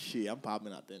 shit. shit, I'm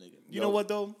popping out there, nigga. You Yo. know what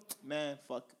though, man?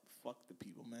 Fuck the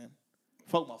people, man.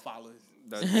 Fuck my followers.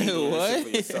 That's you doing this shit for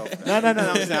What? yourself. No.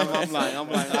 I'm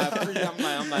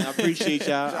lying. I appreciate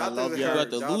y'all. I love y'all. About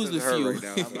to lose a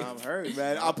few. I'm hurt,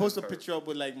 man. I'll post a picture up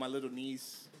with like my little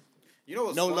niece. You know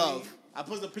what's No funny? love. I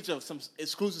posted a picture of some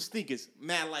exclusive sneakers,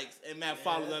 mad likes and mad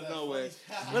followers out of nowhere.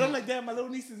 But I'm like, damn, my little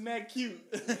niece is mad cute.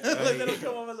 Like, let him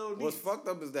come on my little What's niece. fucked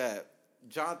up is that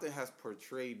Jonathan has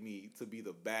portrayed me to be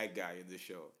the bad guy in this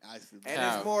show. And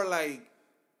How? it's more like,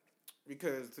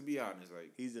 because to be honest,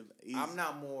 like, He's I'm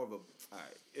not more of a,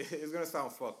 alright, it's gonna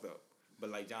sound fucked up, but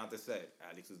like Jonathan said,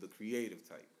 Alex is the creative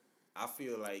type. I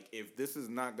feel like if this is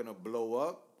not gonna blow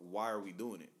up, why are we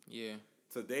doing it? Yeah.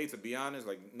 Today, to be honest,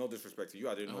 like, no disrespect to you,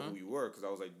 I didn't know who you were, because I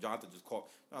was like, Jonathan just called,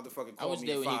 Jonathan fucking I was called me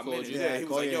there in when he 5 called minutes. you. Yeah, he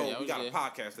was like, Yeah, yo, I we was got a there.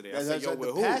 podcast today. I That's- said, yo, that's with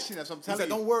the who? passion, that's what I'm He telling said,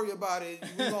 you. don't worry about it,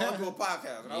 we gonna do a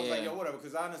podcast. And I was like, Yeah. yo, whatever,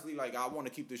 because honestly, like, I want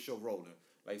to keep this show rolling.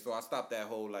 Like, so I stopped that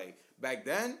whole, like, back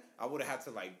then, I would have had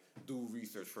to, like, do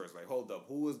research first. Like, hold up,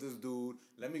 who is this dude?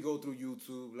 Let me go through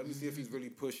YouTube. Let me see if he's really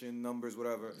pushing numbers,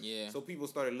 whatever. Yeah. So people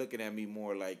started looking at me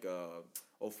more like,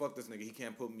 oh, fuck this nigga, he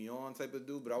can't put me on type of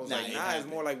dude. But I was Nah, like, it nah, it's happened.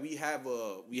 more like we have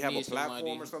a need platform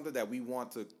somebody. or something that we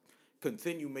want to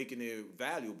continue making it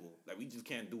valuable. Like, we just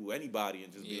can't do anybody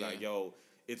and just be Yeah. like, yo,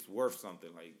 it's worth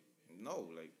something. Like, no,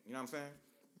 like, you know what I'm saying?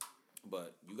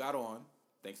 But you got on,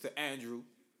 thanks to Andrew,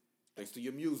 thanks to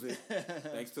your music,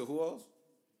 thanks to who else?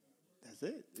 That's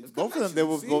it. It's Both of them, they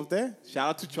were see? both there. Shout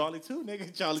out to Charlie too,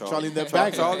 nigga. Charlie in that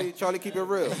back. Charlie, keep it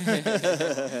real.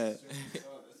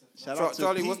 Shout out to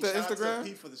Charlie, Pete. what's the Shout out to Instagram?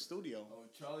 Pete for the studio. Oh,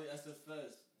 Charlie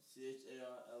SFS.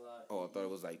 CHARLI. Oh, I thought it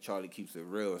was like Charlie keeps it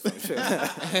real or some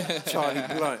shit. Charlie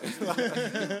Blunt.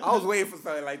 I was waiting for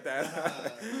something like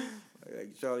that.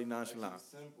 Like Charlie Nonchalant.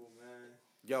 Simple, man.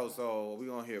 Yo, so we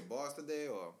gonna hear bars today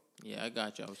or? Yeah, I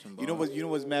got y'all some You know bars.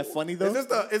 what's mad funny though?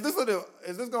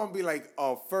 Is this gonna be like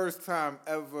our first time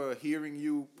ever hearing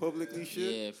you publicly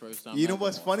shit? Yeah, first time. You know ever.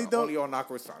 what's funny though? Only on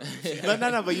Awkward Silence.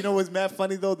 No. But you know what's mad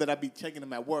funny though? That I be checking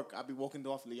him at work. I be walking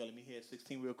the office. Like, yo, let me hear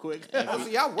 16 real quick. Oh,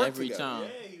 see, y'all work Every together. time.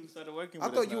 Yeah, he started working. I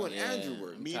with thought us you now. and Yeah. Andrew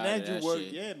work. Me I'm and tired of Andrew that work.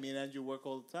 shit. Yeah, me and Andrew work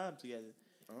all the time together.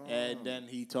 Oh. And then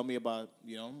he told me about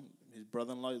his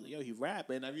brother-in-law. He's like, yo, he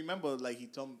rap. And I remember like he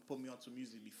told me put me on some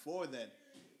music before then.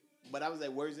 But I was like,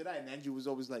 where's it at? And Andrew was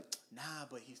always like, nah,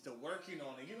 but he's still working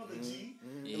on it. You know the G?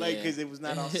 Like, Yeah. because it was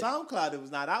not on SoundCloud. It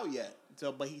was not out yet.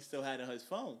 So, but he still had it on his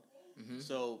phone.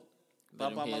 So, Let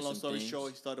him my hear long some story things.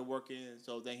 short, he started working.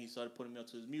 So then he started putting me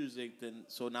onto his music.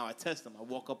 So now I test him. I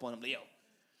walk up on him like, yo,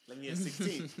 let me hear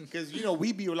 16. Because,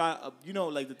 we be a lot of,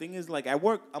 like the thing is, like at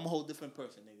work, I'm a whole different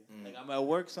person, nigga. Like I'm at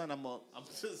work, son, I'm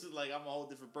just like, I'm a whole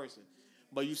different person.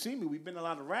 But you see me, we've been a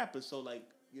lot of rappers. So like,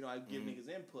 I give niggas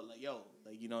input. Like, yo,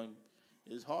 like,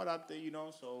 it's hard out there,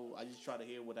 so I just try to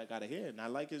hear what I gotta hear. And I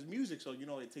like his music, so,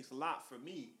 it takes a lot for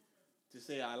me to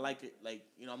say I like it. Like,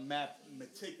 I'm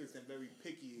meticulous and very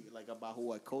picky, like, about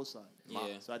who I co-sign. Yeah.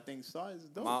 So I think Star is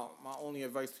dope. My only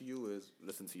advice to you is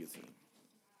listen to your team.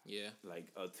 Yeah. Like,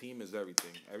 a team is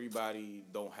everything. Everybody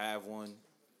don't have one.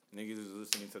 Niggas is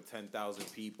listening to 10,000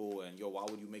 people, and, yo, why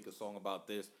would you make a song about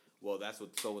this? Well, that's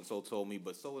what so-and-so told me,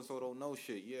 but so-and-so don't know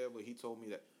shit. Yeah, but he told me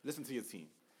that. Listen to your team.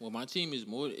 Well, my team is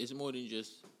more. It's more than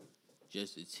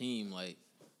just a team. Like,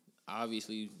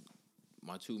 obviously,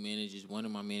 my two managers. One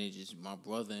of my managers, my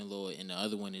brother-in-law, and the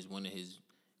other one is one of his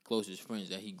closest friends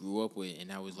that he grew up with,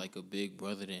 and I was like a big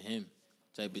brother to him,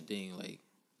 type of thing. Like,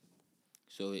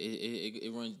 so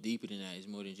it runs deeper than that. It's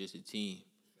more than just a team.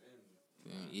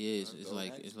 Yeah,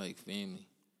 it's like family.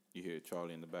 You hear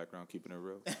Charlie in the background keeping it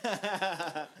real?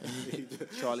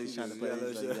 Charlie's trying to play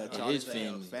It Charlie's is like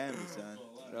family. family, son.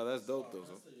 No, that's dope, though.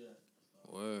 So.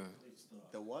 Word.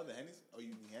 The what? The Hennessy? Oh, you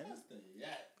mean Hennessy?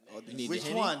 Oh, You need which the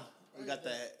Henny? one? We got the...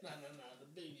 No, the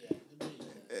big, yeah, the big.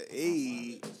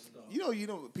 Hey, you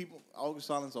know, people. Awkd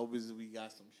Silence always we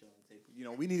got some shit on the table. You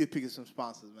know, we need to pick up some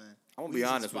sponsors, man. I'm gonna We be need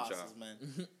some honest with y'all. sponsors,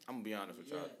 man. I'm gonna be honest with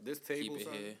y'all. This table, Keep it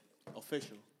son, here.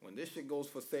 Official. when this shit goes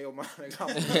for sale, man,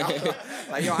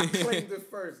 like yo, I claimed it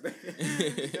first.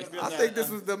 I think this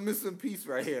is the missing piece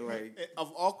right here. Like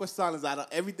Of Awkd Silence, out of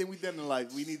everything we've done in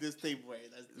life, we need this table right.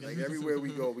 like everywhere we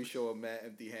go, we show a man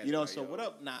empty handed. You know, like, so yo. what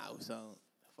up now? So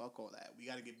fuck all that. We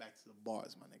gotta get back to the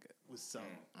bars, my nigga. What's up?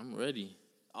 I'm ready.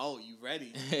 Oh, you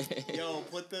ready? Yo,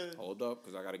 put the. Hold up,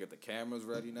 cause I gotta get the cameras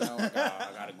ready now. I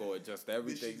gotta go adjust This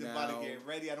everything shit's now. about to get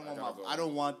ready. I don't want gotta go. I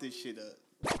don't want this shit up.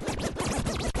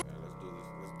 Yeah,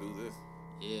 let's do this.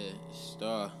 Yeah,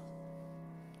 Star.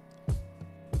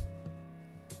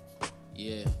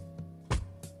 Yeah.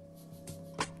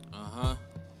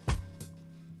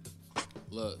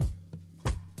 Look.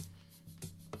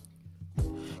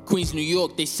 Queens, New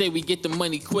York, they say we get the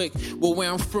money quick. Well, where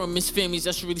I'm from, it's families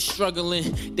that's really struggling.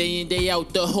 Day in, day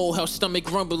out, the whole house stomach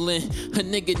rumbling. A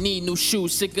nigga need new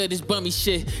shoes, sick of this bummy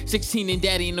shit. 16 and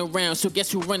daddy ain't around, so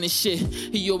guess who running shit?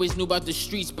 He always knew about the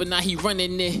streets, but now he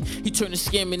running it. He turning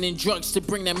scamming and drugs to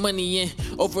bring that money in.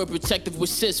 Overprotective with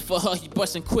sis, for her, he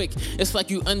busting quick. It's like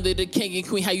you under the king and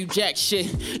queen, how you jack shit.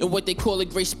 And what they call it,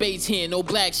 gray spades here, no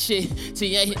black shit. See,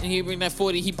 yeah, he bring that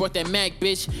 40, he brought that Mac,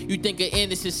 bitch. You think of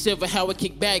Anderson Silver, how it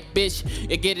kick back, bitch.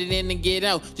 You get it in and get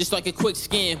out, just like a quick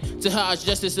scam. To her, I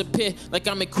just disappear, like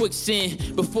I'm in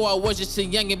quicksand. Before I was just a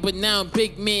youngin', but now I'm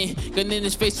big man. Gun in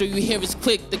his face so you hear his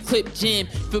click, the clip jam.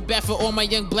 Feel bad for all my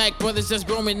young black brothers that's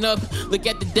growing up. Look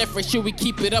at the death rate, should we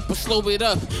keep it up or slow it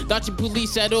up? Dodging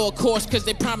police at all costs, cause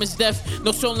they promised death.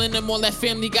 No soul in them, all that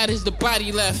family got is the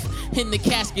body left. In the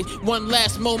casket, one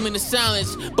last moment of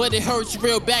silence. But it hurts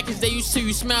real bad cause they used to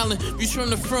you smiling. Views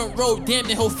from the front row, damn,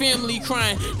 the whole family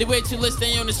crying. They wait till let's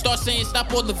stay on and start saying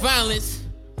stop all the violence.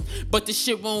 But the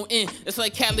shit won't end. It's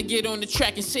like Cali get on the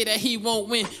track and say that he won't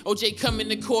win. OJ come in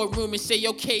the courtroom and say,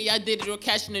 okay, I did it. Or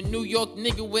cashing a New York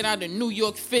nigga without a New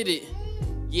York fitted.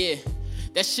 Yeah.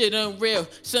 That shit unreal.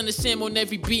 Son of Sam on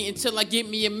every beat until I get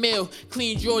me a meal.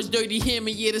 Clean drawers, dirty hammer,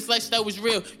 yeah, this lifestyle was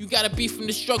real. You gotta be from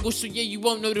the struggle, so yeah, you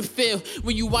won't know the feel.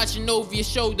 When you watching over your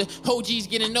shoulder, OG's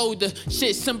getting older.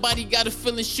 Shit, somebody gotta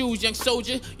fill in shoes, young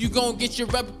soldier. You gon' get your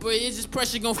rep, but is this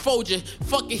pressure gon' fold you?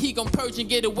 Fuck it, he gon' purge and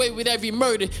get away with every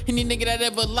murder. Any nigga that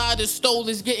ever lied or stole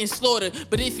is getting slaughtered.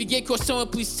 But if you get caught, someone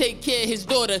please take care of his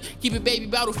daughter. Keep a baby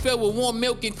bottle filled with warm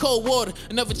milk and cold water.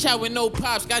 Another child with no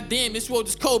pops, goddamn, this world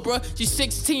is cold, bruh. She's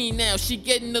 16 now, she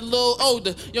getting a little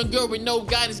older. Young girl with no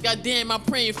guidance, goddamn, I'm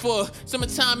praying for her.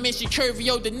 Summertime, man, she curvy,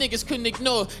 yo, the niggas couldn't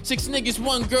ignore. 6 niggas,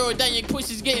 1 girl, that young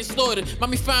pussy's getting slaughtered.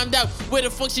 Mommy found out where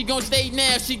the fuck she gon' stay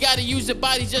now. She gotta use her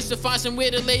body just to find somewhere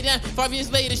to lay down. 5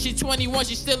 years later, she 21,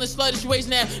 she still in sluttish ways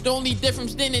now. The only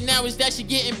difference then and now is that she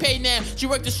getting paid now. She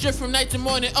worked the shift from night to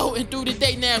morning, oh, and through the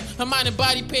day now. Her mind and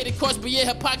body pay the cost, but yeah,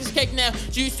 her pockets cake now.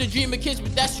 She used to dream of kids,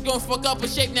 but that shit gon' fuck up her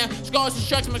shape now. Scars and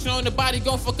sharks marks on the body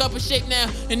gon' fuck up her shape now.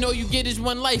 And all you get is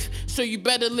one life, so you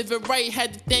better live it right.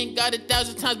 Had to thank God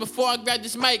 1,000 times before I grabbed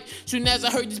this mic. Soon as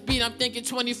I heard this beat, I'm thinking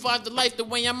 25 to life. The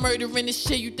way I'm murdering this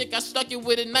shit, you think I stuck it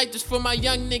with a knife? Just for my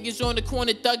young niggas on the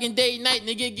corner thugging day and night.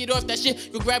 Nigga, get off that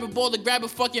shit, go grab a ball or grab a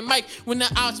fucking mic. When the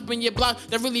ops spin your block,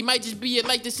 that really might just be it.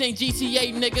 Like this ain't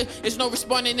GTA, nigga. It's no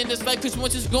responding in this life, cause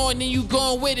once it's gone, then you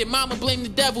going with it. Mama blame the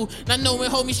devil, not knowing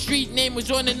homie street name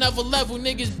was on another level.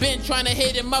 Niggas been trying to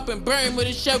hit him up and burn him with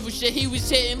a shovel. Shit, he was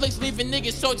hitting licks, leaving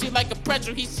niggas salty like a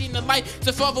pretzel. He seen the light,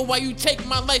 so father, why you take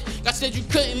my life? God said you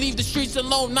couldn't leave the streets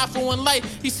alone, not for one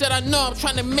life. He said, I know, I'm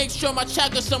trying to make sure my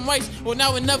child got some rights. Well,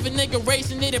 now another nigga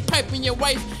racing it and piping your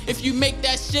wife. If you make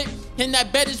that shit, and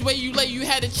that bed is where you lay, you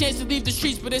had a chance to leave the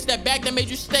streets, but it's that bag that made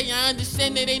you stay. I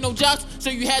understand that ain't no jobs, so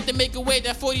you had to make a way.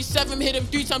 That 47 hit him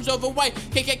 3 times over white.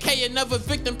 KKK, another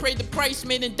victim, paid the price,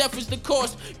 man, and death was the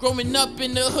cost. Growing up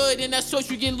in the hood, and that's what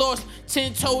you get lost.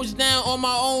 10 toes down on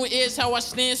my own, is how I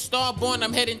stand. Starborn,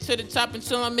 I'm heading to the top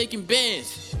until I'm making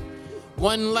bands.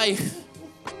 One life.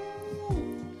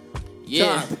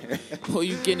 Yeah, all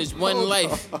you getting is one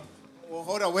life. Well,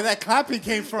 hold on, where that clapping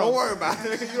came from? Don't worry about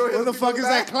it. Where the fuck is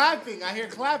that clapping? I hear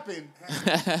clapping.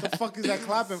 Where the fuck is that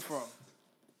clapping from?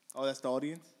 Oh, that's the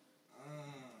audience?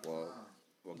 Well,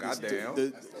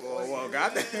 goddamn. Well,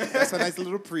 goddamn. that's a nice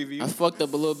little preview. I fucked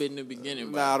up a little bit in the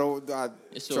beginning, but Nah, don't.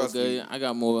 it's all Trust good. me. I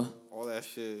got more. All that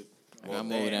shit. I got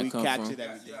more where that We come captured from.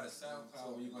 everything. You got a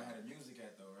SoundCloud where you gonna have the music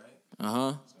at though, right?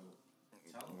 Uh-huh.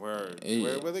 Word.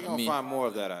 Yeah, Where they I gonna mean- find more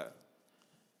of that at?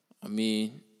 I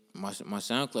mean, my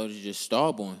SoundCloud is just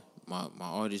Starborn. My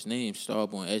artist name,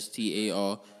 Starborn,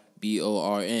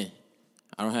 STARBORN.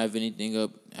 I don't have anything up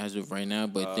as of right now,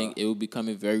 but I think it will be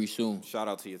coming very soon. Shout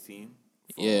out to your team.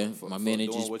 Yeah, my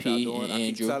manager's P and I keep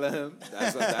Andrew. telling him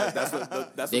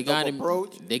that's They a got dope him.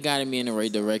 approach. They got me in the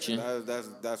right direction.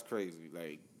 That's crazy.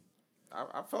 Like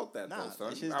I felt that though, son.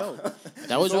 That shit's dope.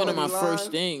 That was So one of my many first lines.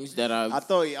 things that I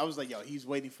was like, yo, he's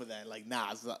waiting for that. Like,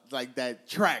 nah, it's like that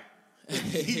track.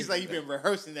 He's like, you've been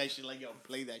rehearsing that shit. Like, yo,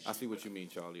 play that shit. I see what you mean,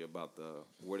 Charlie, about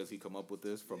where does he come up with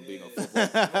this from being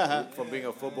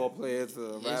a football player to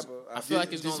a rapper? I feel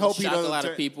like it's just gonna hope he shock a doesn't lot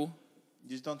turn- of people.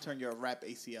 Just don't turn your rap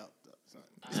AC out.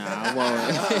 Nah, I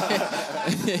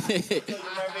won't.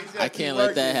 I can't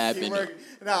let that happen.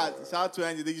 Nah, shout out to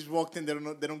Angie. They just walked in. They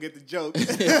don't get the joke.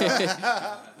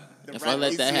 If I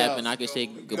let that happen, I could say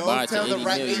goodbye Don't to tell the 80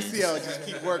 rap million. ACL. Just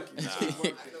keep working. Just keep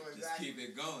working. Just keep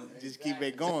it going. Just keep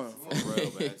it going. For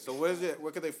real, man. So where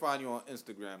can they find you on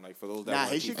Instagram? Like for those that Nah, wanna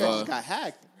his keep shit just got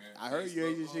hacked. I heard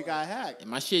your shit got hacked.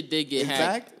 My shit did get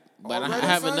hacked, Exact. but Already, I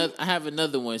have son? another. I have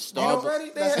another one.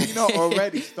 already?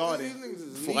 Already started.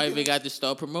 Before I even got to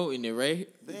start promoting it, right?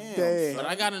 Damn. But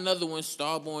I got another one,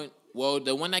 Starborn. Well,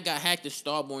 the one that got hacked is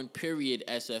Starborn. Period.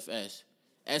 SFS.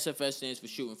 SFS stands for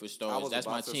Shooting for I Stars. was That's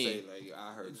my about to team. say, like,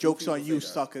 I heard Jokes two on people you, say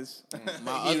that. suckers.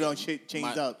 My You other- don't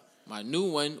change up. My new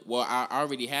one. Well, I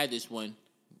already had this one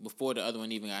before the other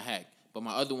one even got hacked. But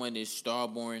my other one is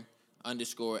Starborn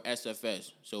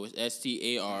 _SFS. So it's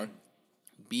STARBORN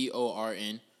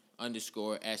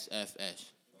 _SFS.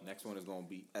 Next one is gonna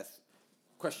be SFS.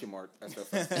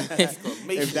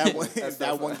 If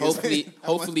that one gets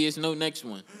Hopefully it's no next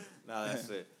one. Nah, that's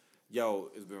it. Yo,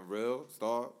 it's been real.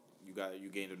 Star, you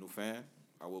gained a new fan.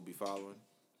 I will be following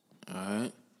All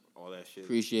right. all that shit.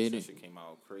 Appreciate That it. shit came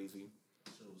out crazy.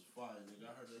 Shit was fire, nigga.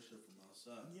 I heard that shit from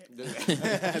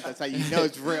outside. That's how you know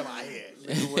it's real out here.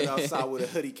 Nigga went outside with a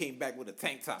hoodie, came back with a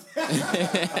tank top.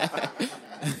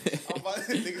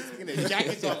 Niggas taking their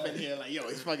jackets off in here like, yo,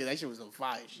 it's fucking, that shit was on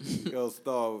fire. Shit. Yo,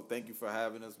 Star, thank you for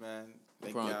having us, man.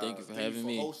 Thank you for having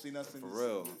me. Hosting us in For this-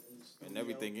 real. And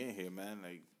everything in here, man.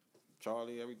 Like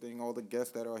Charlie, everything, all the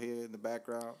guests that are here in the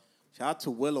background. Shout out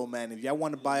to Willow, man. If y'all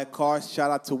want to buy a car,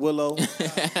 shout out to Willow.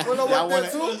 Willow Y'all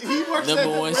worked there wanna- too? He works Number at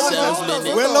one Willow.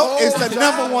 salesman. Willow is the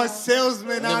number one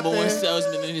salesman out Number there one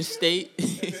salesman in the state.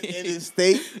 in the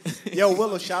state. Yo,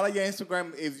 Willow, shout out your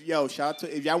Instagram. If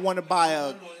y'all want to buy a,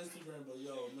 I'm on Instagram, but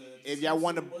yo, man. if y'all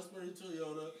want to Westbury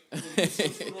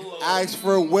Toyota. ask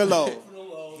for Willow,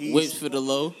 Whips for the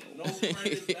low. No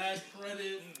credit, bad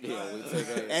credit. Yeah, we take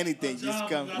it. anything, just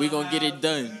come. We gonna get it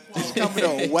done. Just come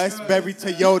to Westbury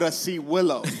Toyota. See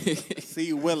Willow.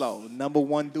 See Willow, number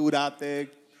one dude out there.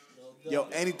 Yo,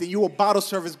 anything. You a bottle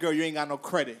service girl, you ain't got no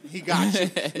credit. He got you.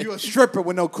 You a stripper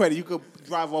with no credit. You could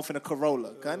drive off in a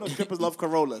Corolla. Cause I know strippers love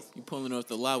Corollas. You pulling off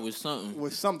the lot with something.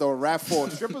 With some though,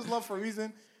 RAV4. Strippers love for a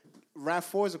reason.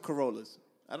 RAV4s or Corollas.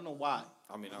 I don't know why.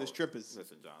 I mean, the strippers.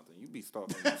 Listen, Jonathan, you be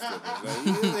stalking these strippers. Like,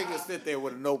 you niggas sit there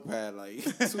with a notepad. Like,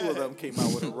 two of them came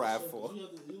out with a RAV4. You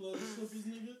love the strippers,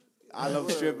 nigga? I love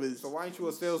strippers. So why ain't you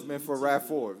a salesman for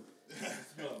RAV4?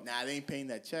 Nah, they ain't paying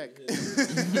that check.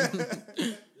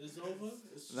 It's over?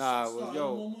 Nah, well, Start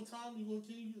yo. one more time, you gonna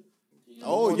keep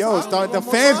Oh, more yo, time? start. The One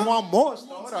more fans time? want more.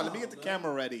 Hold on, let me get the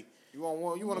camera ready. You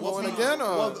want to go in again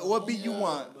or? What beat you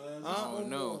want? Oh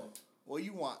no. What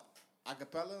you want?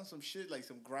 Acapella, some shit, like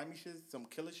some grimy shit, some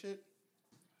killer shit?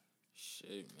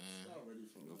 Shit, man.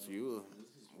 It's you.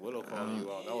 Willow calling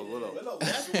you out. That was Willow.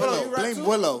 Willow, you rap blame too?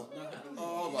 Willow.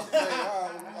 Oh, I was about to say,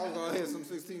 I was gonna hit some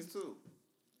 16s too.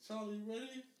 Charlie, you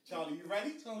ready? Charlie, you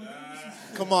ready? Charlie,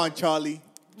 Come on, Charlie.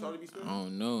 Charlie be I spitting?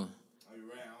 don't know. Are you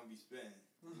ready? I don't be spitting.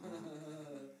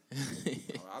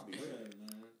 Oh, I'll be ready.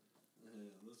 man. Yeah,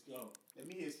 let's go. Let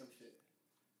me hear some shit.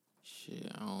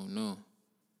 Shit, I don't know.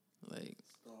 Like,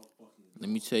 Start fucking. let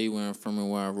me tell you where I'm from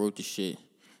and where I wrote the shit.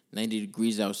 90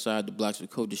 degrees outside, the blocks were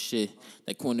cold as shit.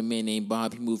 That corner man named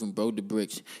Bob, he moving bro the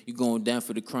bricks. You going down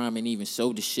for the crime and even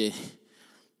sold the shit.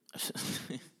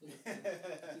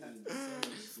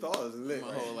 Stars lit.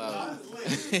 My whole album.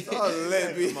 Stars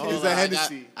lit, B. My whole It's a album.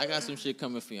 Hennessy. I got some shit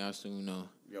coming for y'all soon, though.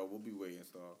 Yo, we'll be waiting,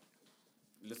 Star.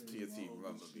 Listen to your team,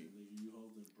 remember, B. Nigga, you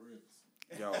holding bricks.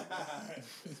 Yo,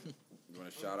 you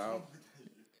want to shout out?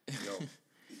 Yo,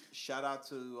 Shout out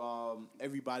to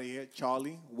everybody here.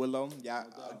 Charlie, Willow. Y'all,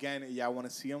 again, y'all want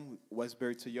to see him?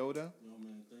 Westbury Toyota. Yo,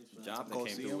 man, thanks for Jonathan Go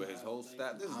came see through him. with his whole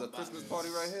staff. This is a Christmas party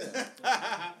right here.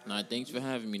 Nah, thanks for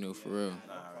having me, though, for real. Nah, man.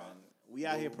 We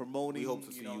out here promoting. We hope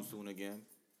to see know, you soon again.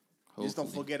 Just don't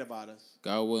Hopefully. forget about us.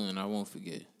 God willing, I won't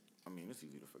forget. I mean, it's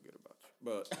easy to forget about you.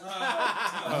 But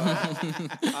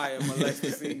I am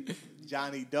Alexis.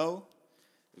 Johnny Doe.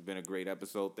 It's been a great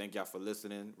episode. Thank y'all for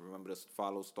listening. Remember to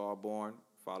follow Starborn,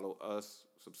 follow us,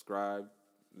 subscribe,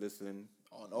 listen,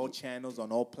 On all channels,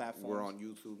 on all platforms. We're on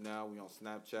YouTube now. We on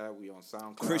Snapchat. We on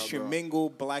SoundCloud. Christian bro. Mingle,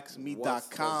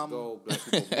 blacksmeet.com. Let's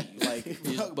go. Black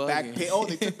people meet. Like bugging. back page. Oh,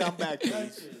 they took down back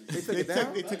page. They took it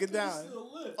down. They took it down. Still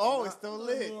lit. Oh, it's still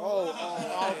lit.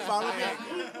 Oh, follow me.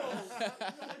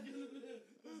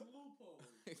 There's loopholes.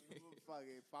 Fuck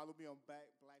it. Follow me on black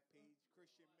page,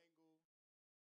 Christian Mingle.